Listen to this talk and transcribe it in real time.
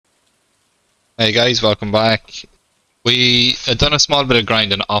Hey guys, welcome back. We had done a small bit of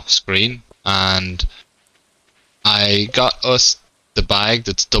grinding off screen and I got us the bag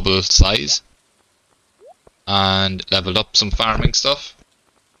that's double size and leveled up some farming stuff.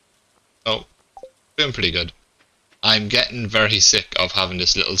 So, doing pretty good. I'm getting very sick of having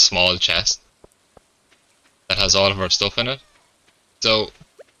this little small chest that has all of our stuff in it. So,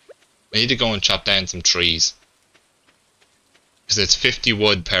 I need to go and chop down some trees. Because it's 50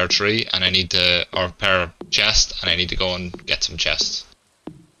 wood per tree and I need to, or per chest, and I need to go and get some chests.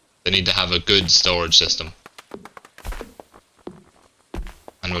 They need to have a good storage system.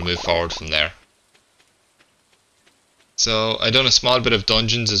 And we'll move forward from there. So I done a small bit of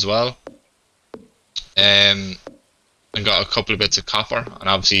dungeons as well. And got a couple of bits of copper, and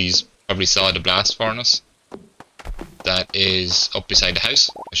obviously you probably saw the blast furnace that is up beside the house.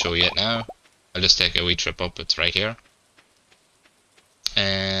 I'll show you it now. I'll just take a wee trip up, it's right here.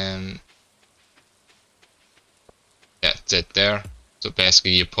 Yeah, that's it there. So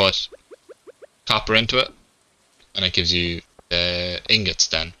basically you put copper into it and it gives you the ingots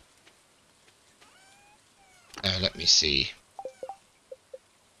then. Now let me see.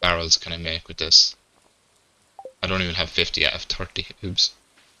 Barrels can I make with this? I don't even have 50 yet, I have 30. Oops.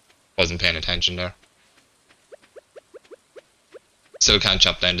 Wasn't paying attention there. Still can't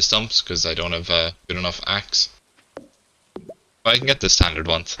chop down the stumps because I don't have a good enough axe. But I can get the standard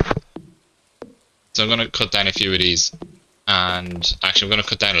ones. So I'm going to cut down a few of these. And actually I'm going to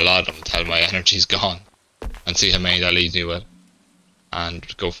cut down a lot of them until my energy's gone. And see how many that leaves me with.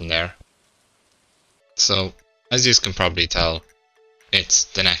 And go from there. So, as you can probably tell, it's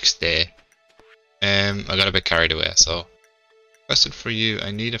the next day. I got a bit carried away, so requested for you. I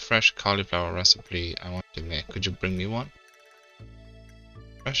need a fresh cauliflower recipe I want to make. Could you bring me one?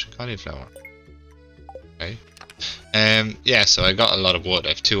 Fresh cauliflower. Okay. Yeah, so I got a lot of wood. I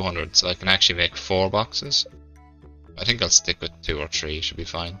have 200, so I can actually make 4 boxes. I think I'll stick with 2 or 3, should be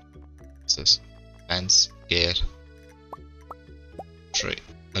fine. What's this? Fence, gate, 3.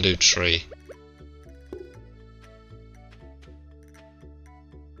 I'll do 3.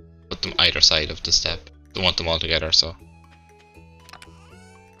 Put them either side of the step. Don't want them all together, so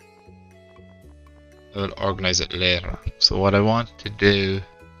I will organize it later. So what I want to do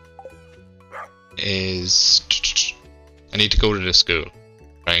is I need to go to the school.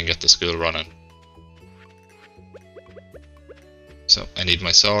 Try and get the school running. So I need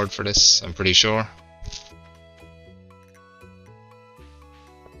my sword for this, I'm pretty sure.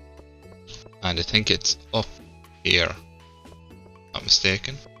 And I think it's up here. Not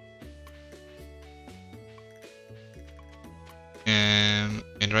mistaken.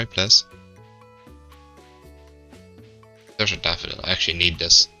 In the right place. There's a daffodil. I actually need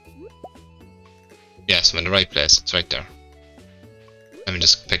this. Yes, I'm in the right place. It's right there. Let me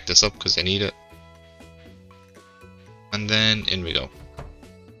just pick this up because I need it. And then in we go.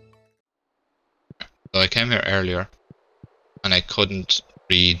 So I came here earlier and I couldn't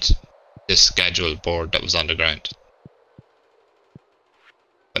read this schedule board that was on the ground.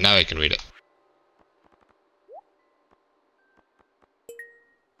 But now I can read it.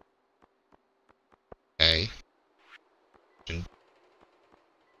 Okay.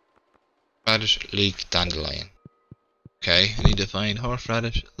 Radish, leek, dandelion. Okay, I need to find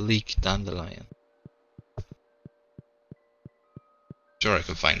horseradish, leek, dandelion. Sure, I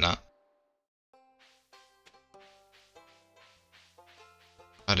can find that.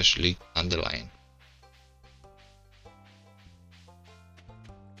 Radish, leek, dandelion.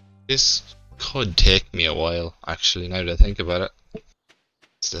 This could take me a while, actually, now that I think about it.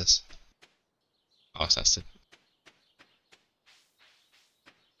 What's this? Oh, that's it.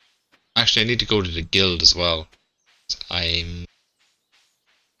 Actually, I need to go to the guild as well. I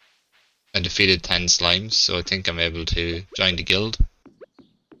defeated 10 slimes, so I think I'm able to join the guild.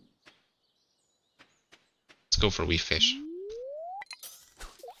 Let's go for a wee fish.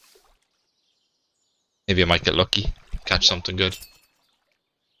 Maybe I might get lucky, catch something good.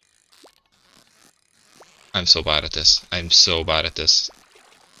 I'm so bad at this. I'm so bad at this.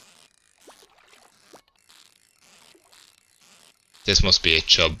 This must be a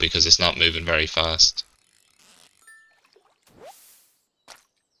chub because it's not moving very fast.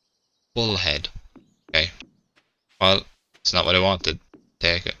 Bullhead. Okay. Well, it's not what I wanted.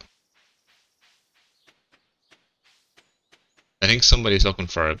 Take it. I think somebody's looking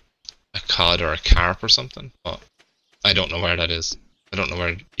for a cod or a carp or something, but I don't know where that is. I don't know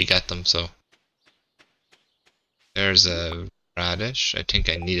where you get them, so. There's a radish. I think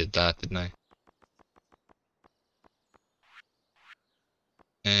I needed that, didn't I?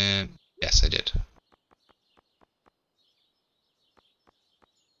 Yes, I did.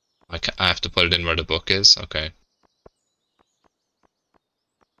 I I have to put it in where the book is. Okay.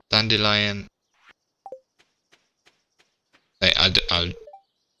 Dandelion. I'll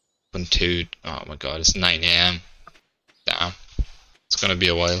put 2. Oh my god, it's 9 AM. Damn. It's gonna be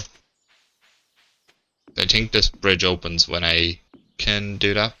a while. I think this bridge opens when I can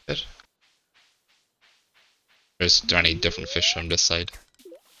do that bit. Is there any different fish on this side?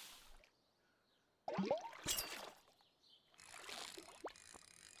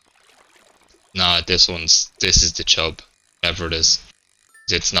 Nah, this is the chub. Whatever it is.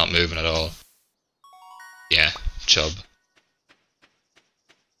 It's not moving at all. Yeah, chub.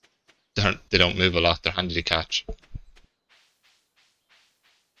 They don't move a lot, they're handy to catch.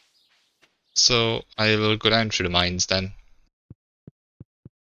 So, I will go down through the mines then.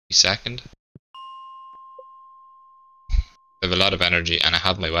 A second. I have a lot of energy and I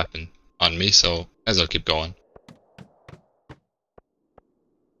have my weapon on me, so as I'll keep going.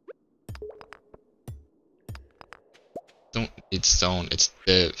 Don't need stone, it's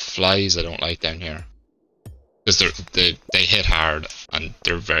the flies I don't like down here. Because they hit hard and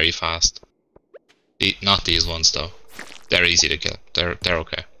they're very fast. Not these ones though. They're easy to kill. They're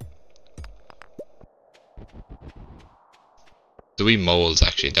okay. The wee moles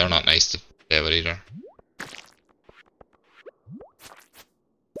actually, they're not nice to play with either.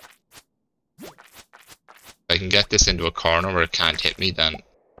 If I can get this into a corner where it can't hit me, then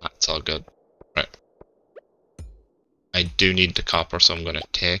that's all good. Right. I do need the copper, so I'm gonna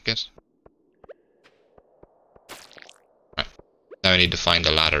take it. Right. Now I need to find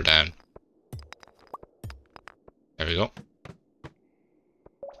a ladder down. There we go.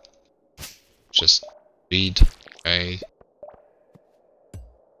 Just read. Okay.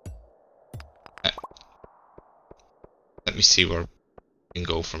 Let me see where we can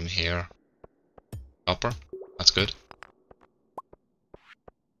go from here. Copper. That's good.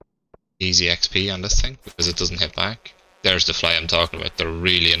 Easy XP on this thing because it doesn't hit back. There's the fly I'm talking about. They're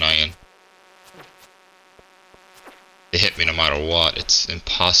really annoying. They hit me no matter what. It's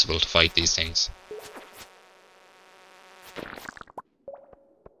impossible to fight these things.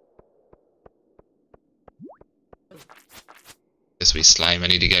 This wee slime, I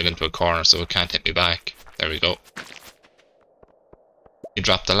need to get it into a corner so it can't hit me back. There we go. You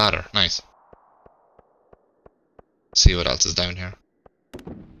dropped the ladder. Nice. Let's see what else is down here.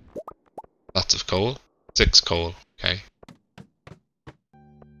 Lots of coal. 6 coal. Okay.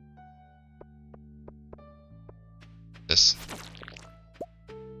 This.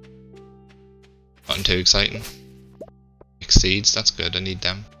 Nothing too exciting. Seeds, that's good. I need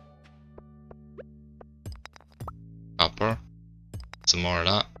them. Copper. Some more of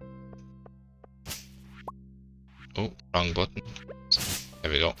that. Oh, wrong button.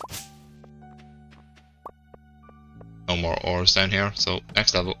 There we go. No more ores down here, so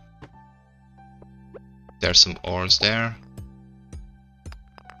next level. There's some ores there.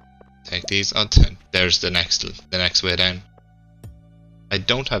 Take these. Oh, there's the next way down. I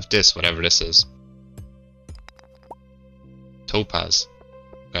don't have this, whatever this is. Topaz.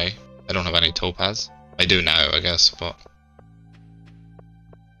 Okay, I don't have any topaz. I do now, I guess, but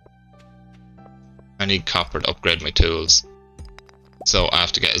I need copper to upgrade my tools, so I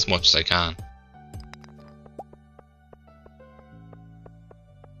have to get as much as I can.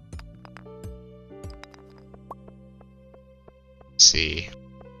 Let's see,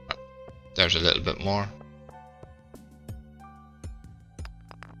 there's a little bit more.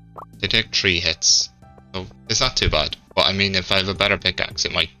 They take 3 hits, so it's not too bad. But I mean, if I have a better pickaxe,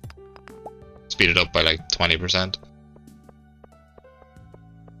 it might speed it up by like 20%.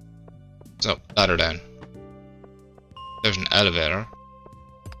 So, ladder down. There's an elevator.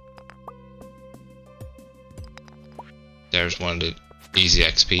 There's one of the easy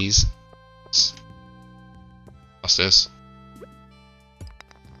XPs. What's this?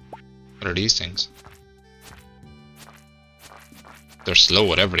 What are these things? They're slow,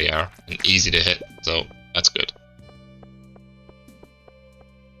 whatever they are, and easy to hit, so that's good.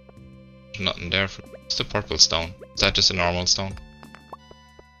 There's nothing there for. It's the purple stone. Is that just a normal stone?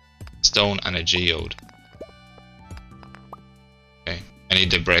 Stone and a geode. Okay, I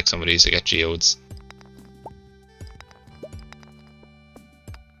need to break some of these to get geodes.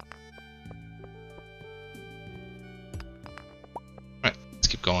 Right, let's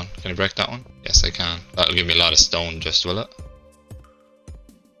keep going. Can I break that one? Yes, I can. That'll give me a lot of stone, just will it?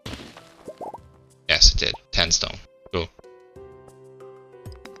 Yes, it did. 10 stone. Cool.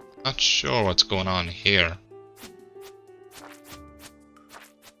 Not sure what's going on here.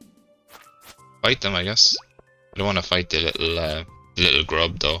 Fight them, I guess. I don't want to fight the little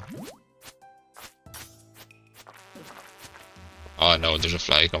grub though. Oh, no, there's a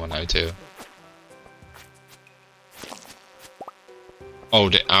fly coming now too. Oh,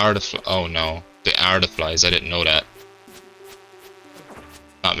 they are the oh no, they are the flies. I didn't know that.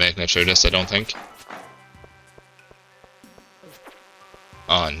 Not making it through this, I don't think.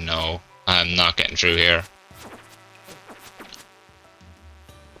 Oh no, I'm not getting through here.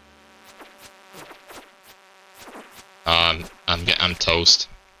 I'm toast.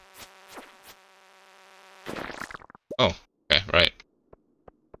 Oh, okay, right.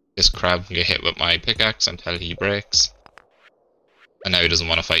 This crab can get hit with my pickaxe until he breaks. And now he doesn't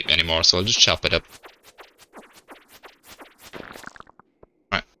want to fight me anymore, so I'll just chop it up.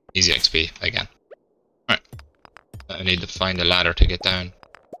 Right, easy XP again. Right, I need to find a ladder to get down.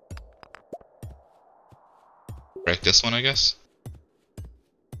 Break this one, I guess.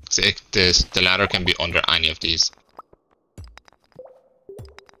 See, the ladder can be under any of these.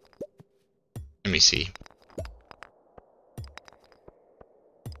 Let me see.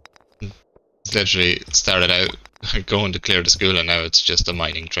 It's literally started out going to clear the school and now it's just a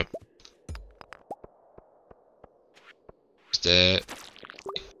mining trip. The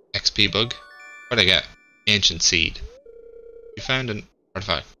XP bug. What'd I get? Ancient seed. You found an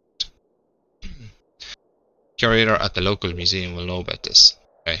artifact. Curator at the local museum will know about this.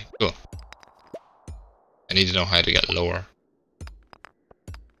 Okay, cool. I need to know how to get lower.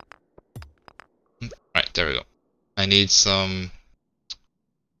 Right, there we go. I need some...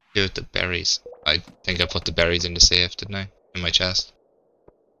 do with the berries. I think I put the berries in the safe, didn't I? In my chest.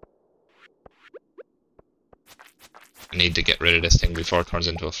 I need to get rid of this thing before it turns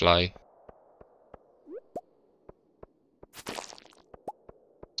into a fly.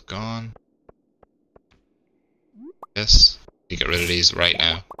 It's gone. Yes. You get rid of these right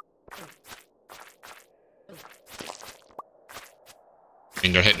now. I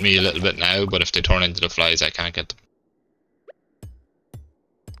mean, they're hitting me a little bit now, but if they turn into the flies, I can't get them.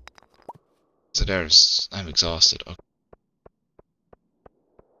 So there's... I'm exhausted. Okay.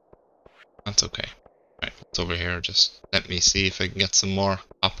 That's okay. Right, what's over here? Just let me see if I can get some more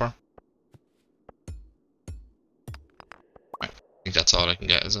copper. Right, I think that's all I can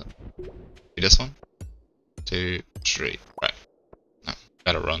get, is it? Be this one? 2, 3. Right. No,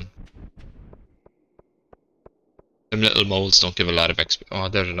 gotta run. Them little moles don't give a lot of XP. Oh,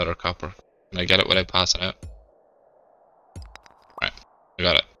 there's another copper. Can I get it without passing out? Right, I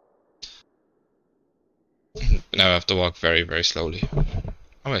got it. Now I have to walk very, very slowly.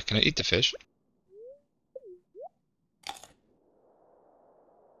 Oh wait, can I eat the fish?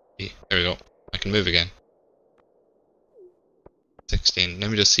 There we go. I can move again. 16. Let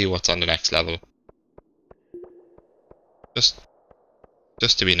me just see what's on the next level. Just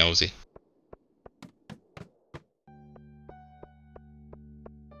to be nosy.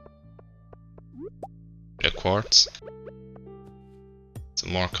 Bit of quartz.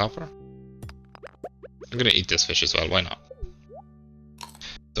 Some more copper. I'm gonna eat this fish as well, why not?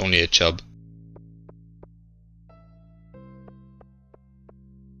 It's only a chub.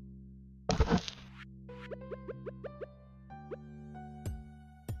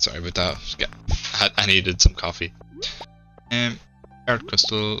 Sorry about that. I needed some coffee. Earth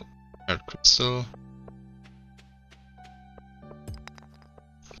crystal. Earth crystal.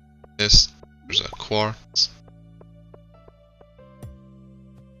 There's a quartz.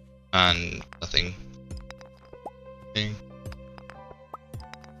 And nothing.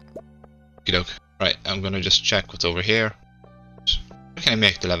 Okey-doke. Right, I'm gonna just check what's over here. Can I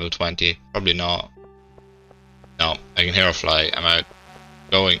make the level 20? Probably not. No, I can hear a fly. I'm out.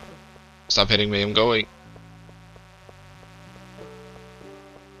 Going. Stop hitting me, I'm going.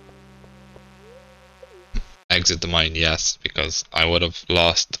 Exit the mine, yes, because I would have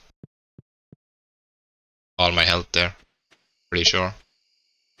lost all my health there. Pretty sure.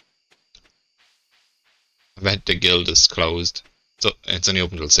 I bet the guild is closed. So it's only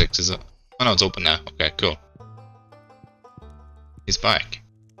open till 6, is it? Oh no, it's open now. Okay, cool. He's back.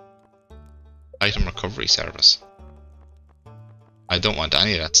 Item recovery service. I don't want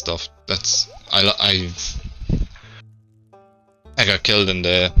any of that stuff. That's I got killed in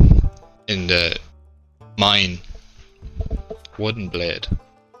the mine. Wooden blade.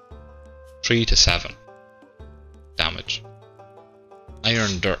 3 to 7 damage.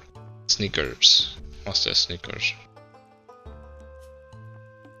 Iron dirt. Sneakers. What's this? Sneakers.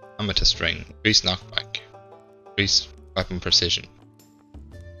 Amethyst ring. Increase knockback. Increase weapon precision.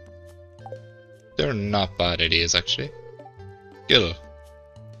 They're not bad ideas actually. Skill.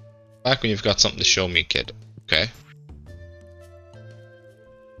 Back when you've got something to show me, kid. Okay.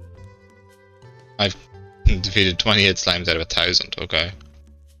 I've defeated 28 slimes out of 1,000. Okay.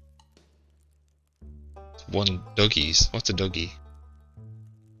 1 Dougies. What's a Dougie?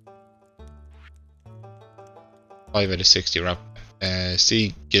 5 out of 60 wrap.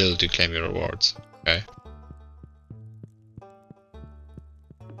 See guild to claim your rewards. Okay.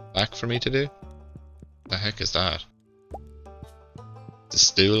 Back for me to do? The heck is that? The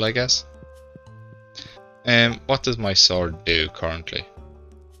stool, I guess. What does my sword do currently?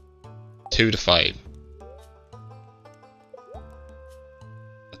 2 to 5.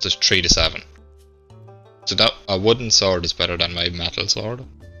 That's just 3 to 7. So that a wooden sword is better than my metal sword.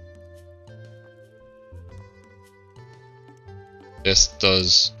 This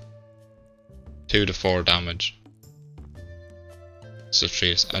does 2 to 4 damage. So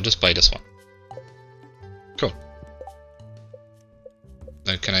 3. I'll just buy this one. Cool.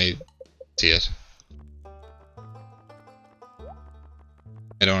 Now can I see it?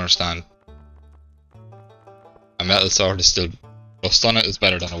 I don't understand. A metal sword is still... Rust on it is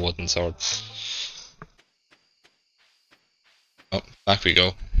better than a wooden sword. Oh, back we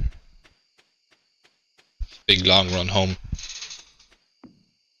go. Big long run home.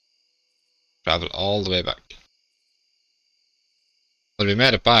 Travel all the way back. Well, we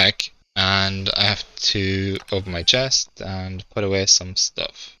made it back, and I have to open my chest and put away some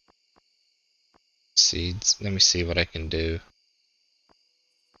stuff. Seeds. Let me see what I can do.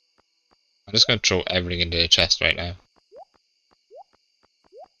 I'm just going to throw everything into the chest right now.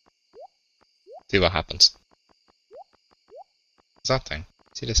 See what happens. What's that thing?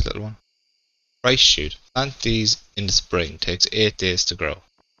 See this little one? Rice shoot. Plant these in the spring. Takes 8 days to grow.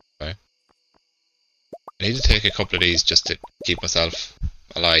 Okay. I need to take a couple of these just to keep myself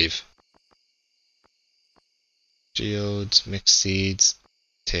alive. Geodes, mixed seeds.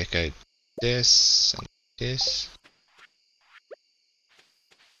 Take out this and this.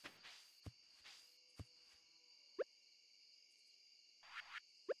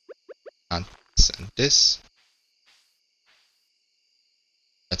 And this and this.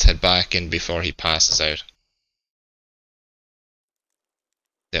 Let's head back in before he passes out.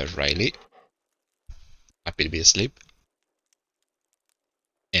 There's Riley. Happy to be asleep.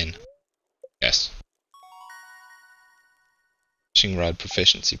 In. Yes. Fishing rod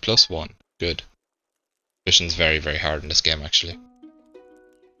proficiency +1. Good. Fishing's very, very hard in this game actually.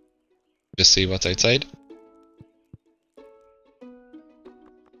 Just see what's outside.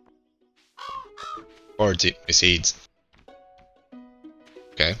 Birds eat my seeds.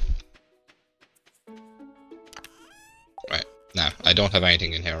 Okay. Right, now, I don't have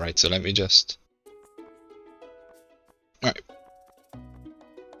anything in here, right, so let me just... Right.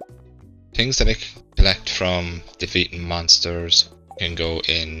 Things that I collect from defeating monsters can go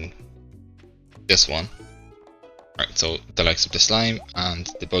in this one. Right, so the likes of the slime and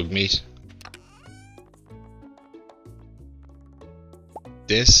the bug meat.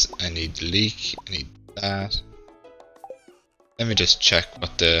 This, I need the leek, I need that. Let me just check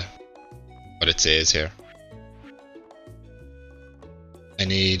what it says here. I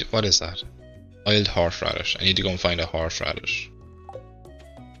need, what is that? Wild horseradish. I need to go and find a horseradish.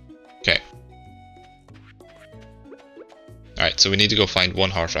 Okay. Alright, so we need to go find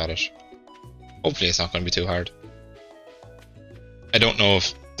one horseradish. Hopefully it's not going to be too hard. I don't know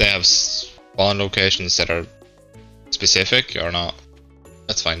if they have spawn locations that are specific or not.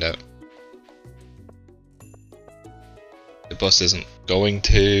 Let's find out. The bus isn't going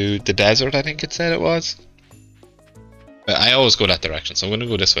to the desert, I think it said it was. But I always go that direction, so I'm going to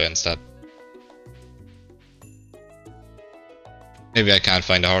go this way instead. Maybe I can't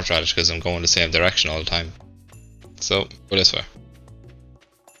find a horseradish because I'm going the same direction all the time. So, go this way.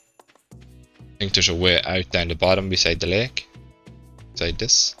 I think there's a way out down the bottom beside the lake. Beside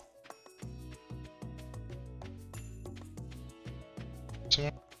this.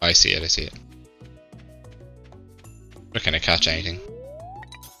 Somewhere? I see it, I see it. We're not gonna catch anything.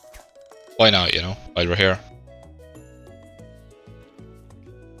 Why not, you know, while we're here.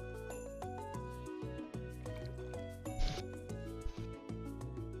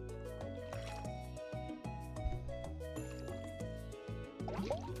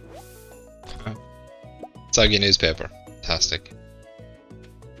 Soggy newspaper. Fantastic.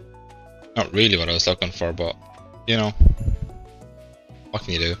 Not really what I was looking for, but, you know, what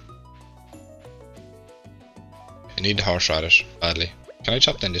can you do? I need the horseradish badly. Can I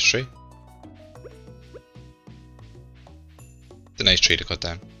chop down this tree? It's a nice tree to cut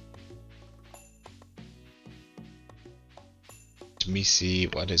down. Let me see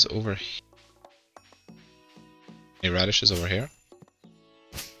what is over here. Any radishes over here?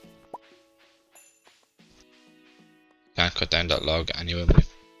 Can't cut down that log anyway, my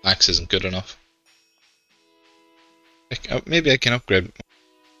axe isn't good enough. Maybe I can upgrade.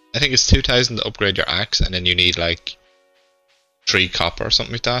 I think it's 2,000 to upgrade your axe, and then you need like 3 copper or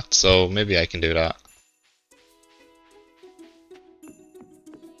something like that, so maybe I can do that.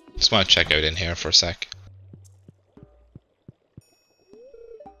 Just want to check out in here for a sec.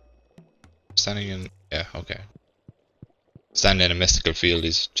 Standing in... yeah, okay. Standing in a mystical field,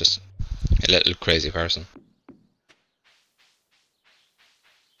 he's just a little crazy person.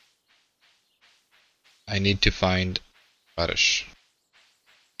 I need to find raddish.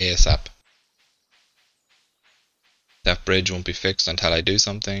 ASAP. That bridge won't be fixed until I do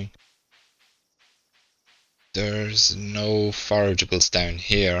something. There's no forageables down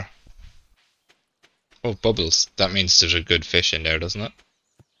here. Oh, bubbles. That means there's a good fish in there, doesn't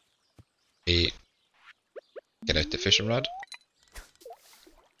it? Get out the fishing rod.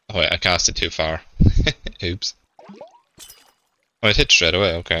 Oh wait, I cast it too far. Oops. Oh, it hit straight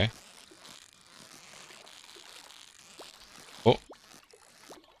away, okay. Oh.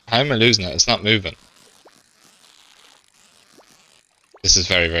 How am I losing it? It's not moving. This is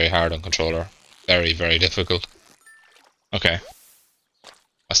very, very hard on controller. Very, very difficult. Okay.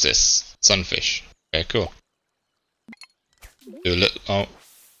 What's this? Sunfish. Okay, cool. Do a little... oh.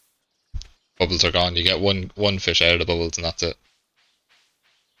 Bubbles are gone. You get one fish out of the bubbles and that's it.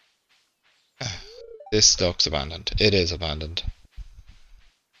 This looks abandoned. It is abandoned.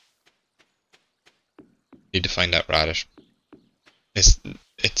 Need to find that raddish.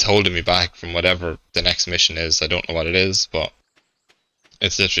 It's holding me back from whatever the next mission is. I don't know what it is, but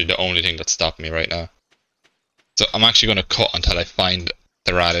it's literally the only thing that's stopping me right now. So I'm actually going to cut until I find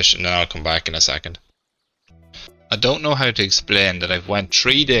the raddish and then I'll come back in a second. I don't know how to explain that I've went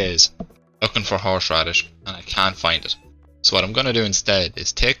 3 days looking for horseradish and I can't find it. So what I'm going to do instead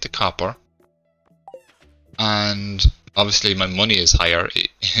is take the copper, and obviously my money is higher.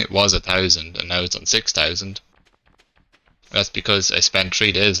 It was 1,000 and now it's on 6,000. That's because I spent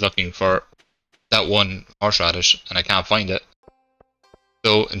 3 days looking for that one horseradish and I can't find it.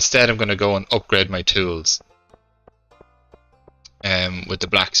 So instead I'm going to go and upgrade my tools with the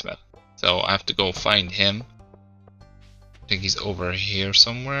blacksmith. So I have to go find him. I think he's over here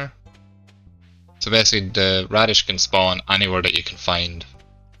somewhere. So basically the radish can spawn anywhere that you can find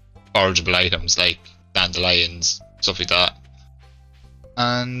forageable items like dandelions, stuff like that.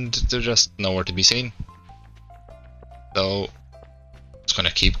 And they're just nowhere to be seen. So I'm just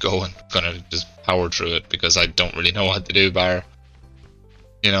gonna keep going, gonna just power through it because I don't really know what to do bar,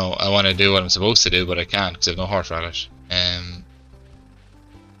 you know, I want to do what I'm supposed to do but I can't because I have no horseradish.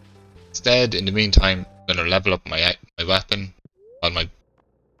 Instead, in the meantime, I'm gonna level up my weapon, all my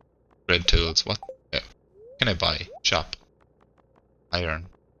grid tools. What can I buy? Shop. Iron.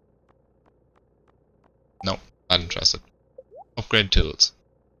 No, not interested. Upgrade tools.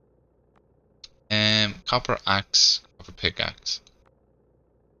 Copper axe, copper pickaxe.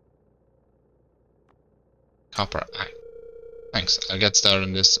 Copper axe. Thanks, I'll get started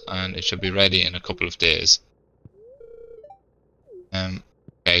on this and it should be ready in a couple of days.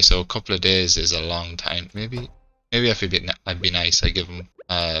 Okay, so a couple of days is a long time. Maybe I'd be nice. I give him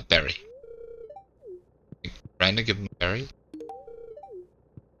a berry. Trying to give him a berry.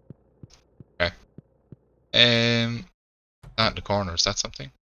 Okay. That in the corner, is that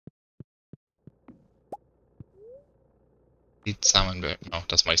something? Eat salmon berry. No,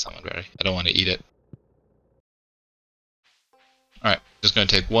 that's my salmon berry. I don't want to eat it. Alright, just going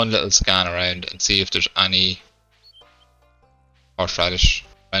to take one little scan around and see if there's any horseradish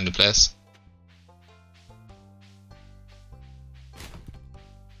around the place.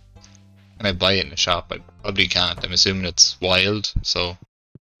 Can I buy it in the shop? I probably can't. I'm assuming it's wild, so...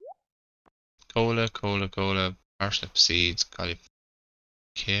 Cola, parsnip seeds, cauliflower,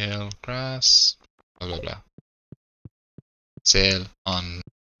 kale, grass, blah blah blah. Sale on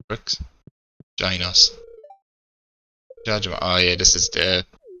bricks. Join us. Judgment. Oh yeah, this is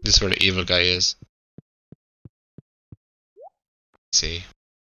where the evil guy is. Let's see.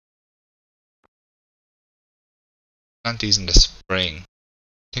 Plant these in the spring.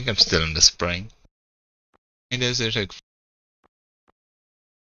 I think I'm still in the spring. It is like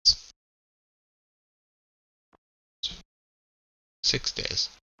 6 days.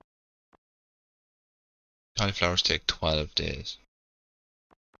 Cauliflowers take 12 days.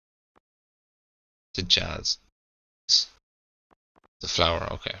 The jazz. The flower,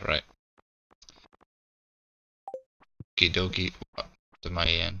 okay, right. Okie dokie. What am I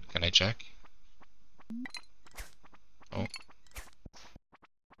in? Can I check? Oh.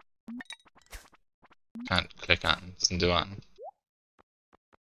 Can't click on, doesn't do on.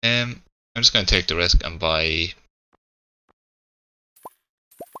 I'm just gonna take the risk and buy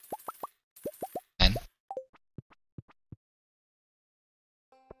 10.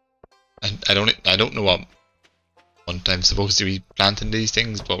 I don't know what month I'm supposed to be planting these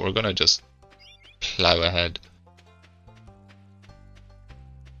things, but we're gonna just plow ahead.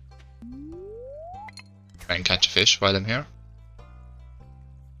 Try and catch a fish while I'm here.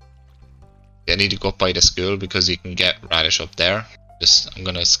 I need to go up by the school because you can get radish up there. I'm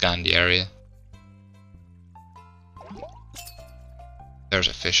gonna scan the area. There's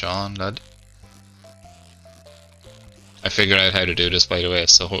a fish on, lad. I figured out how to do this, by the way,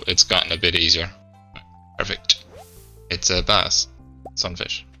 so it's gotten a bit easier. Perfect. It's a bass.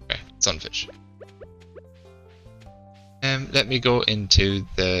 Sunfish. Okay, sunfish. Let me go into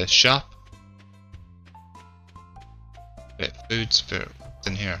the shop. Wait, food spare. What's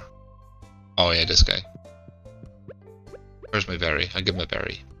in here? Oh yeah, this guy. Where's my berry? I'll give him a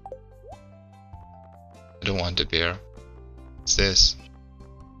berry. I don't want a beer. What's this?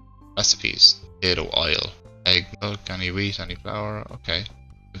 Recipes. Potato oil. Egg, milk, any wheat, any flour. Okay.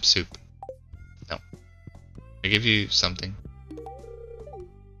 Soup. No. I give you something.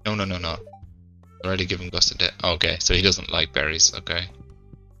 No. I already given Gus a bit. Okay, so he doesn't like berries. Okay.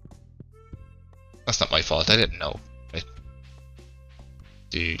 That's not my fault. I didn't know. Right.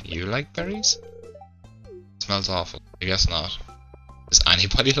 Do you like berries? It smells awful. I guess not. Does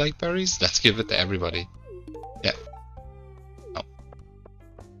anybody like berries? Let's give it to everybody. Yeah. No.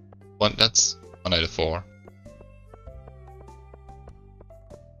 That's 1 out of 4.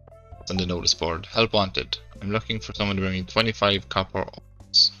 It's on the notice board. Help wanted. I'm looking for someone to bring me 25 copper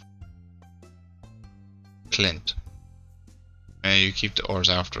ores. Clint. You keep the ores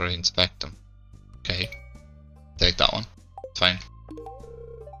after I inspect them. Okay. Take that one. It's fine.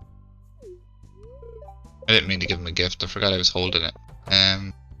 I didn't mean to give him a gift. I forgot I was holding it.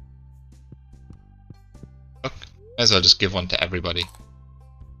 Look, might as well just give one to everybody.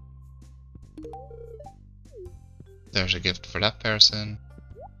 There's a gift for that person.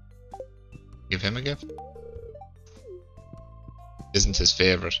 Give him a gift. Isn't his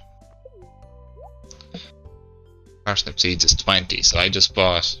favourite. Parsnip seeds is 20, so I just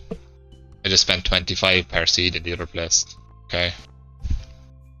spent 25 per seed in the other place. Okay.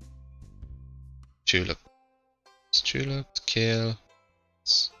 Tulip. Tulip, kale.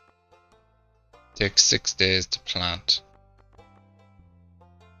 Takes 6 days to plant.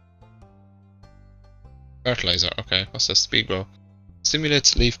 Fertilizer, okay. What's this? Speed grow.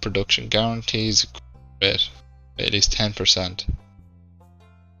 Stimulates leaf production, guarantees rate at least 10%.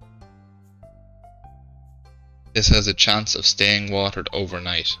 This has a chance of staying watered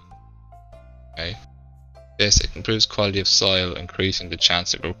overnight. Okay. Basic improves quality of soil, increasing the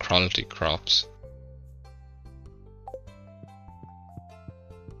chance to grow quality crops.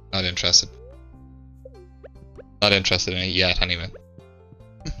 Not interested. Not interested in it yet, anyway.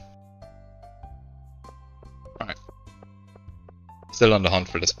 Alright. Still on the hunt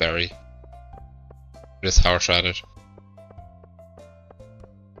for this berry. This horseradish.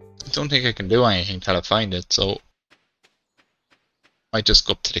 I don't think I can do anything till I find it, so I might just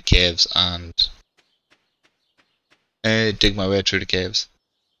go up to the caves and dig my way through the caves.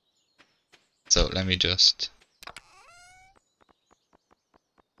 So let me just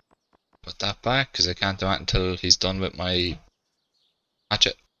put that back, because I can't do that until he's done with my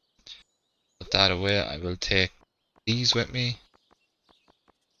hatchet. Put that away. I will take these with me.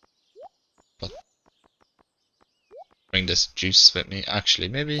 But bring this juice with me. Actually,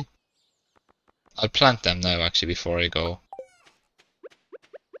 maybe I'll plant them now, actually, before I go.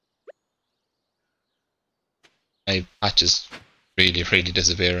 My patch is really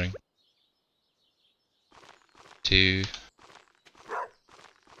disappearing. 2,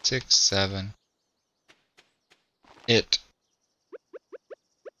 6, 7, 8,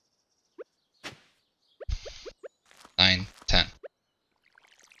 9, 10.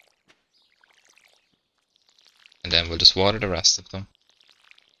 And then we'll just water the rest of them.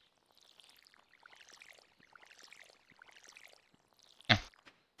 Yeah.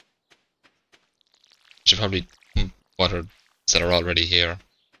 Should probably water that are already here.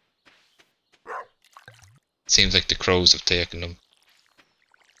 Seems like the crows have taken them.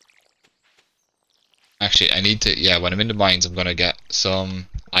 Actually, I need to, yeah, when I'm in the mines, I'm gonna get some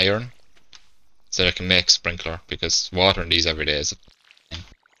iron so that I can make sprinkler, because watering these every day is a thing.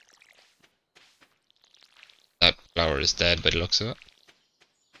 That flower is dead by the looks of it.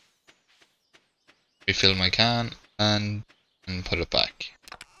 Refill my can and put it back.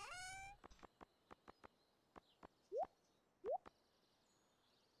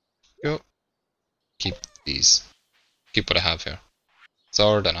 Go. Keep these. Keep what I have here.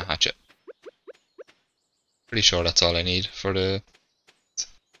 Sword and a hatchet. Pretty sure that's all I need for the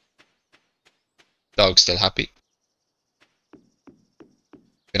dog's still happy.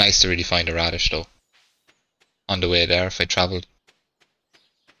 Be nice to really find a radish though. On the way there if I travelled.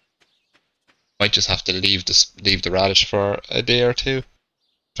 Might just have to leave the radish for a day or two.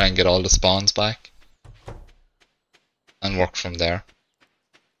 Try and get all the spawns back. and work from there.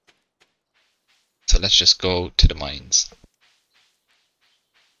 So let's just go to the mines.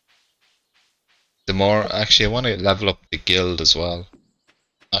 The more, actually I want to level up the guild as well.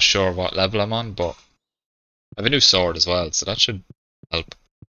 Not sure what level I'm on, but I have a new sword as well, so that should help.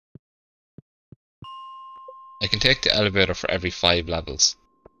 I can take the elevator for every 5 levels.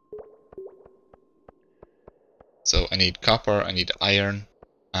 So I need copper, I need iron,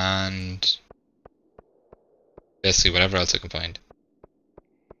 and basically whatever else I can find.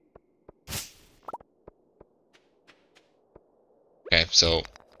 Okay, so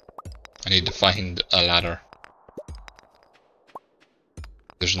I need to find a ladder.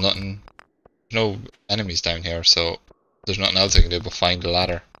 There's nothing, no enemies down here, so there's nothing else I can do but find a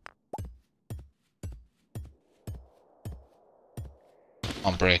ladder.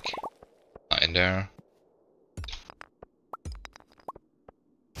 On break. Not in there.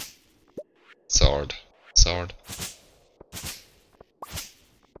 Sword. Sword.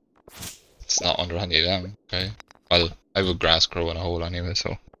 It's not under any of them, okay. Well, I have a grass grow in a hole anyway,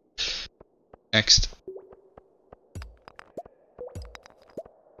 so. Next.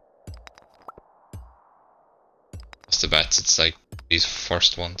 What's the bets? It's like these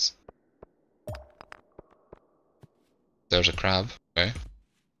first ones. There's a crab, okay.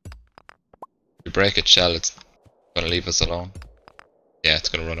 If we break its shell, it's gonna leave us alone. Yeah, it's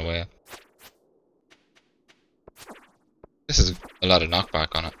gonna run away. This is a lot of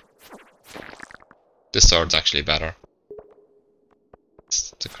knockback on it. This sword's actually better.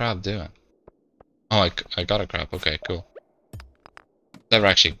 What's the crab doing? Oh, I got a crab. Okay, cool. Never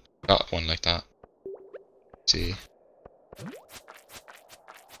actually got one like that. Let's see.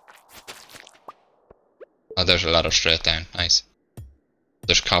 Oh, there's a ladder straight down. Nice.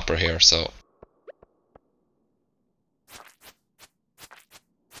 There's copper here, so.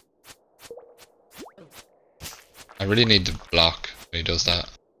 I really need to block when he does that.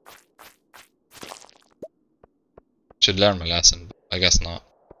 Should learn my lesson, but I guess not.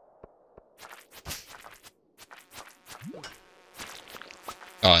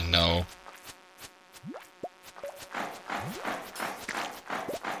 Oh no.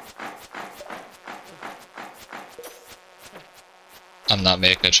 I'm not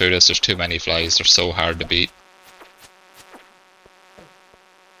making it through this, there's too many flies, they're so hard to beat.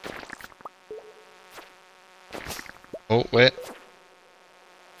 Oh, wait.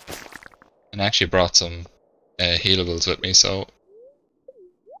 And I actually brought some healables with me, so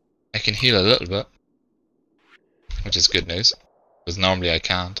I can heal a little bit, which is good news, because normally I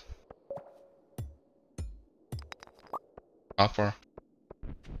can't. Copper.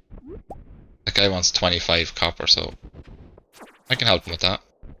 That guy wants 25 copper, so I can help him with that.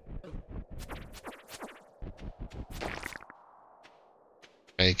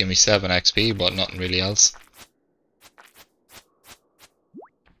 Okay, give me 7 XP, but nothing really else.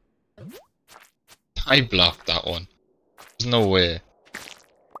 I blocked that one. There's no way.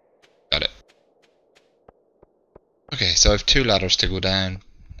 Got it. Okay, so I have 2 ladders to go down.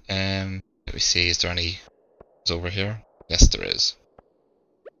 Let me see, is there any over here? Yes, there is.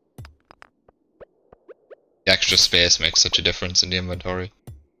 The extra space makes such a difference in the inventory.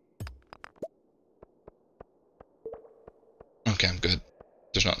 Okay, I'm good.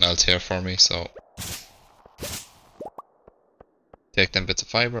 There's nothing else here for me, so take them bits of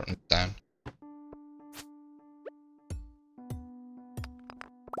fiber and down.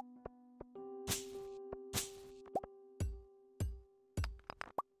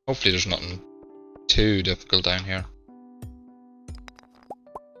 Hopefully there's nothing too difficult down here.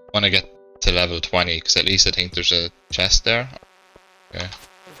 When I get to level 20, because at least I think there's a chest there. Okay.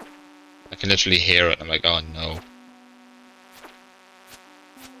 I can literally hear it and I'm like, oh no.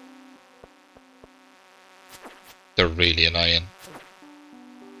 They're really annoying.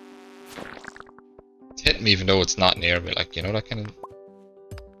 It's hitting me even though it's not near me, like, you know, that kind of...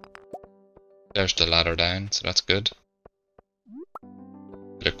 There's the ladder down, so that's good.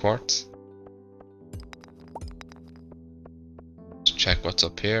 Bit of quartz. Let's check what's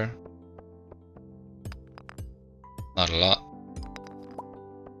up here. Not a lot.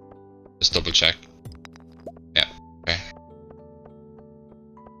 Just double check. Yeah, okay.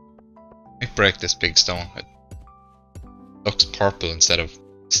 I break this big stone. It looks purple instead of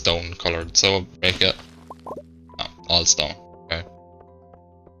stone coloured, so I'll break it. Oh, all stone. Okay.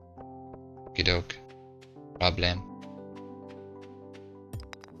 Okie doke. Problem.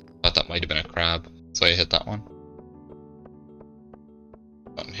 Thought that might have been a crab, so I hit that one.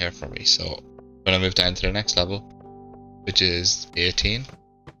 Nothing here for me, so I'm gonna move down to the next level, which is 18.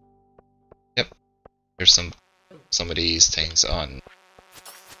 Yep. Here's some of these things on.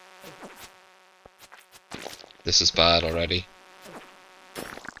 This is bad already.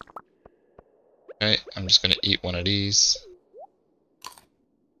 Okay, I'm just gonna eat one of these.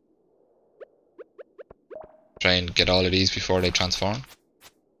 Try and get all of these before they transform.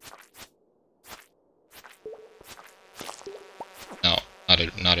 No,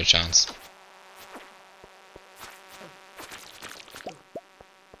 not a chance.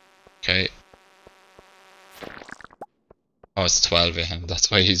 Okay. Oh, it's 12 a.m. That's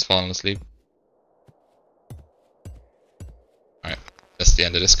why he's falling asleep. Alright, that's the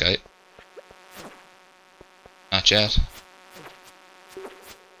end of this guy. Not yet.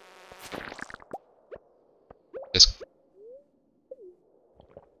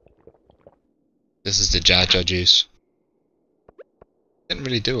 This is the Jaja juice. Didn't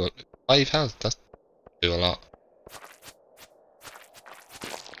really do it. 5 health, that's do a lot.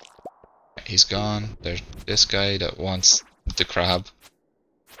 He's gone. There's this guy that wants the crab.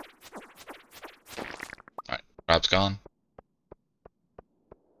 Alright, crab's gone.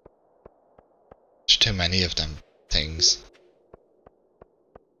 There's too many of them things.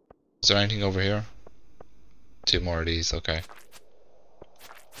 Is there anything over here? 2 more of these, okay.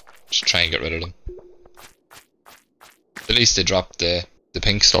 Just try and get rid of them. At least they dropped the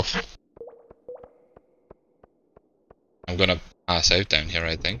pink stuff. I'm gonna pass out down here,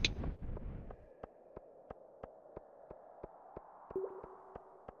 I think.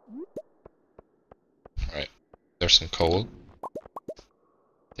 Alright, there's some coal.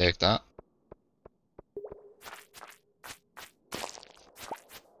 Take that.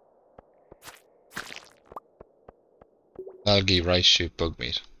 Algae, rice shoot, bug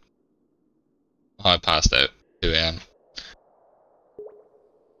meat. Oh, I passed out. 2 AM.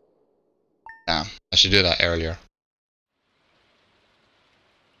 Damn, I should do that earlier.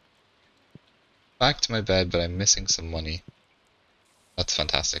 Back to my bed, but I'm missing some money. That's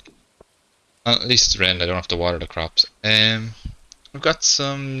fantastic. Well, at least it's rained, I don't have to water the crops. We've got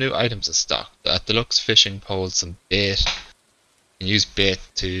some new items in stock. The deluxe fishing pole, some bait. You can use bait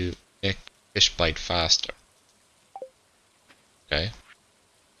to make fish bite faster. Okay.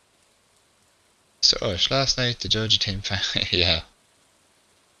 So, last night the judge team found, yeah.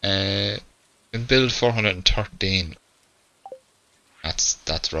 Can build 413.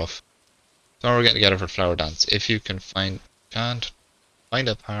 That's rough. So we're getting together for flower dance. If you can't find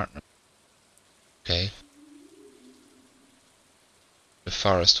a partner. Okay. The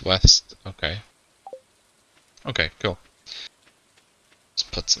forest west. Okay. Okay, cool. Let's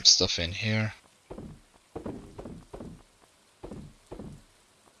put some stuff in here.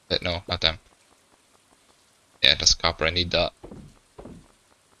 No, not them. Yeah, that's copper. I need that.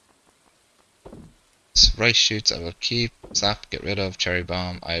 Rice shoots I will keep. Sap, get rid of. Cherry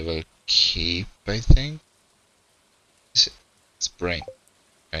bomb I will keep, I think. Spring.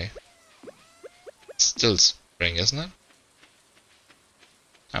 Okay. It's still spring, isn't it?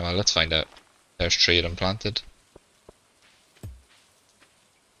 Oh well, let's find out. There's 3 of them planted.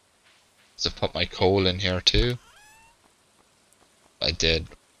 So put my coal in here too. I did.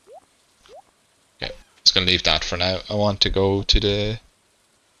 Okay, just gonna leave that for now. I want to go to the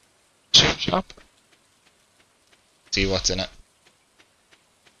shop. See what's in it.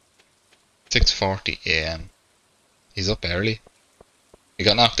 6:40 AM. He's up early. He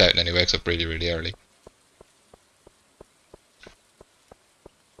got knocked out and then he wakes up really, really early.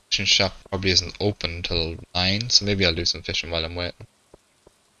 Fishing shop probably isn't open until 9, so maybe I'll do some fishing while I'm waiting.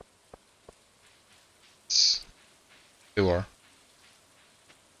 Sewer.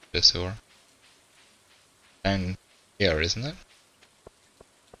 The sewer. Down here, isn't it?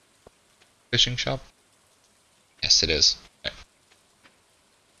 Fishing shop? Yes, it is. Okay.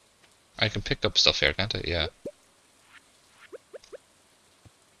 I can pick up stuff here, can't I? Yeah.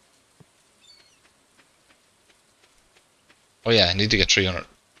 Oh yeah, I need to get 300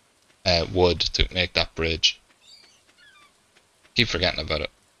 wood to make that bridge. Keep forgetting about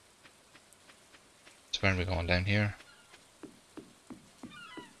it. So where are we going? Down here?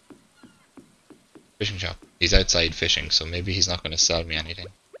 Fishing shop. He's outside fishing, so maybe he's not going to sell me anything.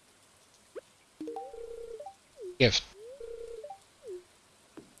 Gift.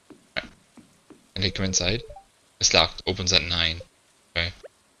 Okay. Can he come inside? It's locked. Opens at 9. Okay.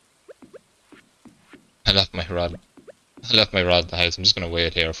 I left my rod at the house. I'm just going to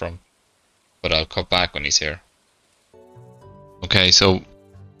wait here for him. But I'll cut back when he's here. Okay, so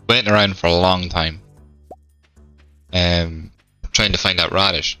waiting around for a long time. Trying to find that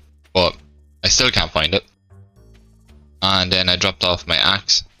raddish. But I still can't find it. And then I dropped off my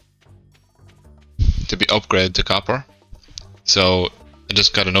axe to be upgraded to copper. So I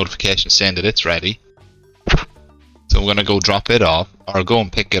just got a notification saying that it's ready. So I'm gonna go drop it off, or go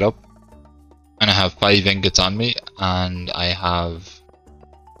and pick it up, And I have 5 ingots on me, and I have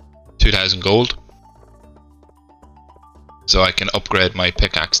 2000 gold. So I can upgrade my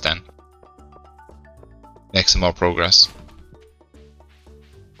pickaxe then. Make some more progress.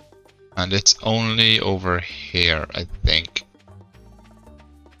 And it's only over here, I think.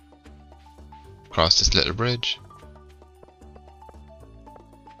 Across this little bridge.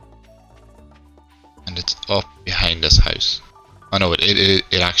 And it's up behind this house. Oh no,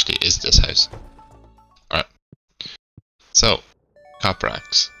 it actually is this house. Alright. So, copper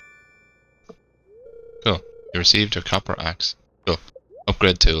axe. Cool. You received your copper axe. Cool.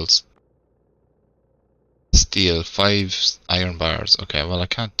 Upgrade tools. Steel, 5 iron bars. Okay, well I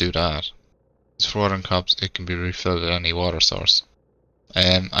can't do that. It's for watering crops, it can be refilled at any water source.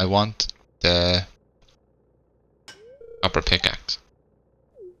 I want the copper pickaxe.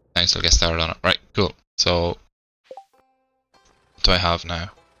 Thanks, I'll get started on it. Right, cool. So, what do I have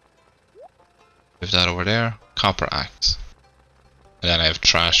now? Move that over there. Copper axe. And then I have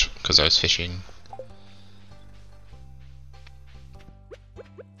trash because I was fishing.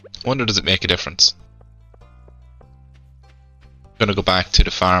 I wonder, does it make a difference? I'm gonna go back to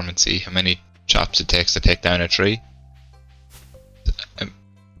the farm and see how many chops it takes to take down a tree. I'm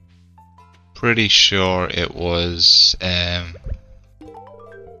pretty sure it was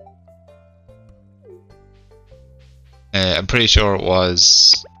I'm pretty sure it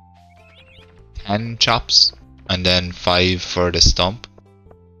was 10 chops and then 5 for the stump.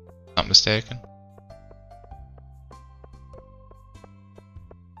 Not mistaken.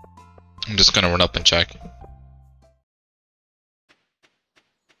 I'm just gonna run up and check.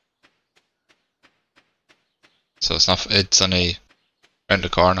 So it's only around the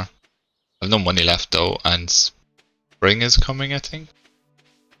corner. I've no money left though, and spring is coming, I think.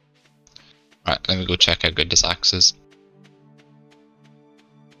 Right, let me go check how good this axe is.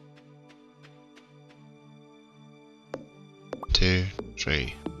 Two,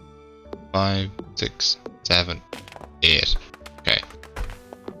 3, 5, 6, 7, 8. Okay.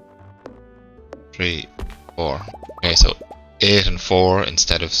 3, 4. Okay, so 8 and 4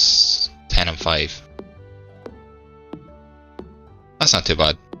 instead of 10 and 5. That's not too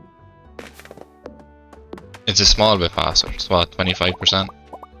bad. It's a small bit faster. It's what, 25%?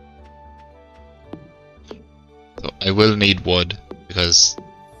 So I will need wood because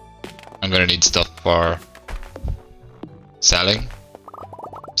I'm gonna need stuff for selling.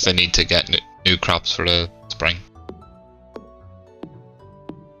 So I need to get new crops for the spring.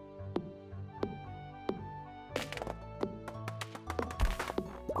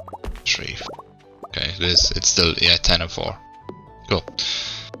 Okay, it's still, yeah, 10 and 4. Cool.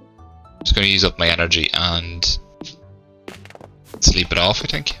 Just gonna use up my energy and sleep it off, I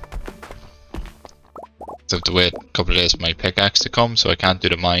think. So I have to wait a couple of days for my pickaxe to come, so I can't do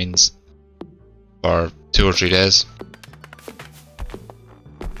the mines for 2 or 3 days.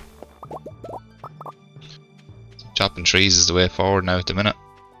 Chopping trees is the way forward now at the minute.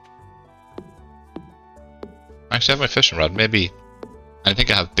 Actually, I have my fishing rod, maybe. I think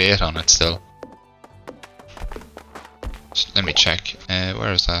I have bait on it still. Let me check.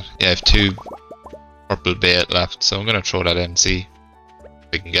 Where is that? Yeah, I have 2 purple bait left, so I'm gonna throw that in and see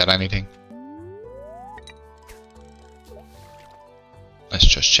if we can get anything. Let's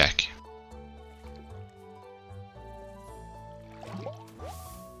just check.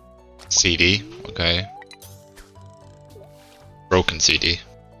 CD, okay. Broken CD.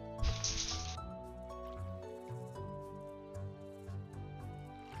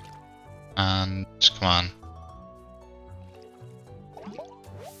 And come on.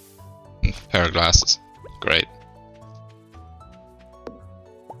 Pair of glasses. Great.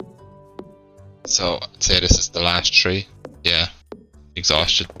 So I'd say this is the last tree. Yeah.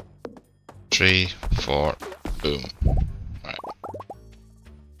 Exhausted. 3, 4, boom. Right.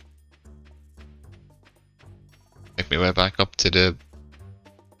 Make my way back up to the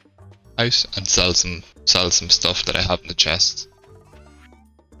house and sell some stuff that I have in the chest.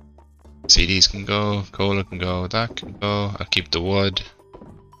 CDs can go, cola can go, that can go. I'll keep the wood,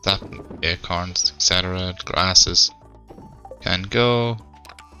 that, acorns, etc. Glasses can go.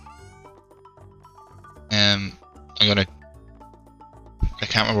 I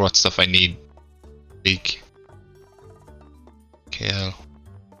can't remember what stuff I need. Leek. Kale.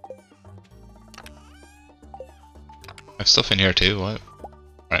 I have stuff in here too, what?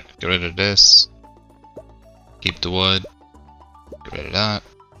 Right, get rid of this. Keep the wood. Get rid of that.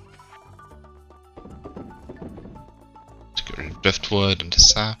 Get rid of driftwood and the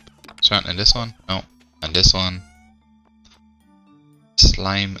sap. Certainly this one? No. And this one.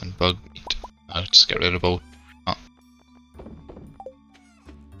 Slime and bug meat. I'll just get rid of both. Oh.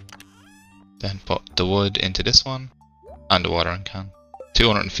 Then put the wood into this one and the watering can.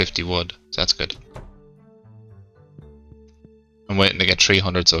 250 wood, so that's good. I'm waiting to get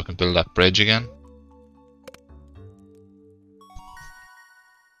 300 so I can build that bridge again.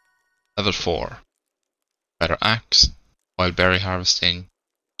 Level 4. Better axe, wild berry harvesting,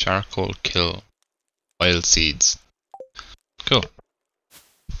 charcoal kill, wild seeds. Cool.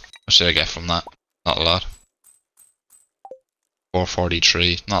 What should I get from that? Not a lot.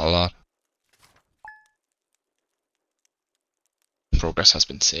 443, not a lot. Progress has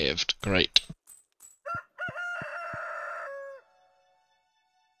been saved. Great.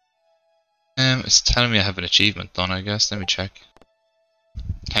 It's telling me I have an achievement done, I guess. Let me check.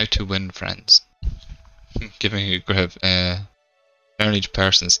 How to win friends. Giving you grab learn each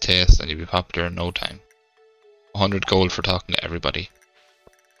person's taste and you'll be popular in no time. 100 gold for talking to everybody.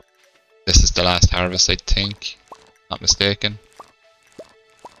 This is the last harvest, I think. Not mistaken.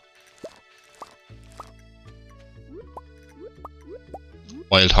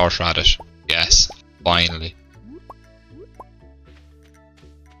 Wild horseradish. Yes, finally.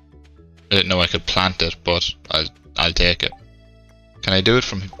 I didn't know I could plant it, but I'll take it. Can I do it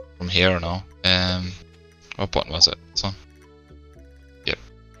from here or no? What button was it? This one? Yep.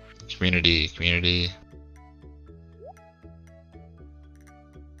 Community.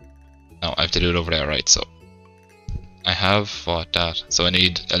 No, I have to do it over there, right? So I have that. So I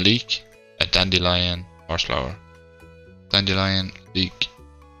need a leek, a dandelion, horseflower, dandelion, leek,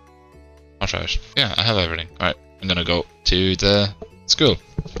 horseradish. Yeah, I have everything. Alright, I'm gonna go to the school.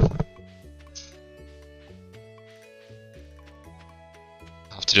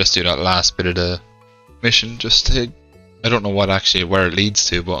 I have to just do that last bit of the mission just to, I don't know where it leads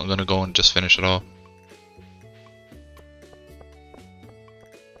to, but I'm gonna go and just finish it off.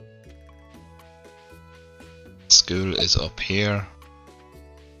 School is up here,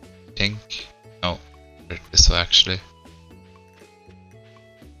 I think. No, this way actually.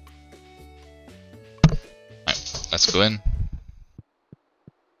 Right, let's go in.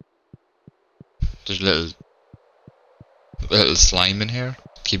 There's a little slime in here.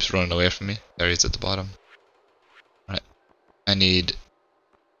 It keeps running away from me. There he is at the bottom. Right, I need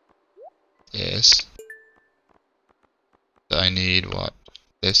this. I need what?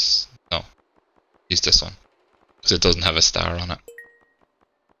 This? No, use this one. Because it doesn't have a star on it.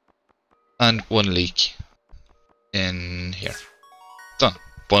 And one leek in here. Done.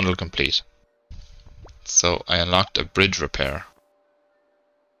 Bundle complete. So I unlocked a bridge repair.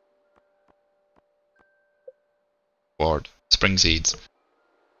 Board. Spring seeds.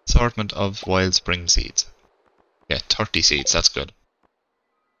 Assortment of wild spring seeds. Yeah, 30 seeds, that's good.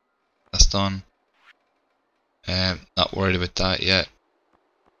 That's done. Not worried about that yet.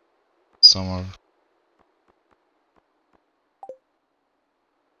 Summer.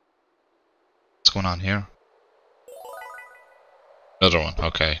 What's going on here? Another one,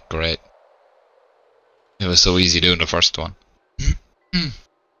 okay, great. It was so easy doing the first one.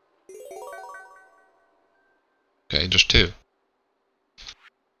 Okay, just 2.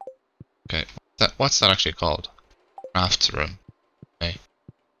 Okay, what's that actually called? Crafts room. Okay.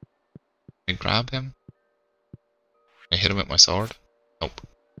 Can I grab him? Can I hit him with my sword? Nope.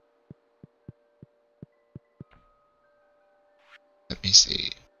 Let me see.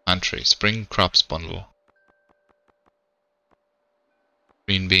 Pantry, spring crops bundle.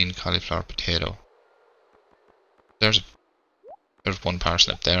 Green bean, cauliflower, potato. There's one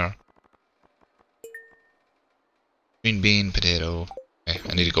parsnip there. Green bean, potato. Okay,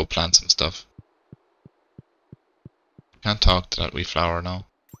 I need to go plant some stuff. Can't talk to that wee flower now.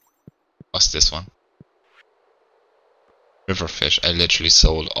 What's this one? River fish. I literally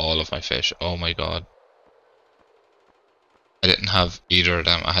sold all of my fish. Oh my god. I didn't have either of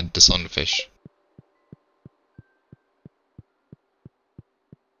them. I had the sunfish.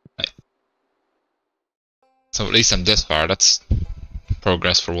 Right. So at least I'm this far. That's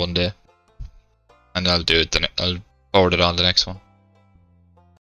progress for one day. And I'll do it. I'll forward it on the next one.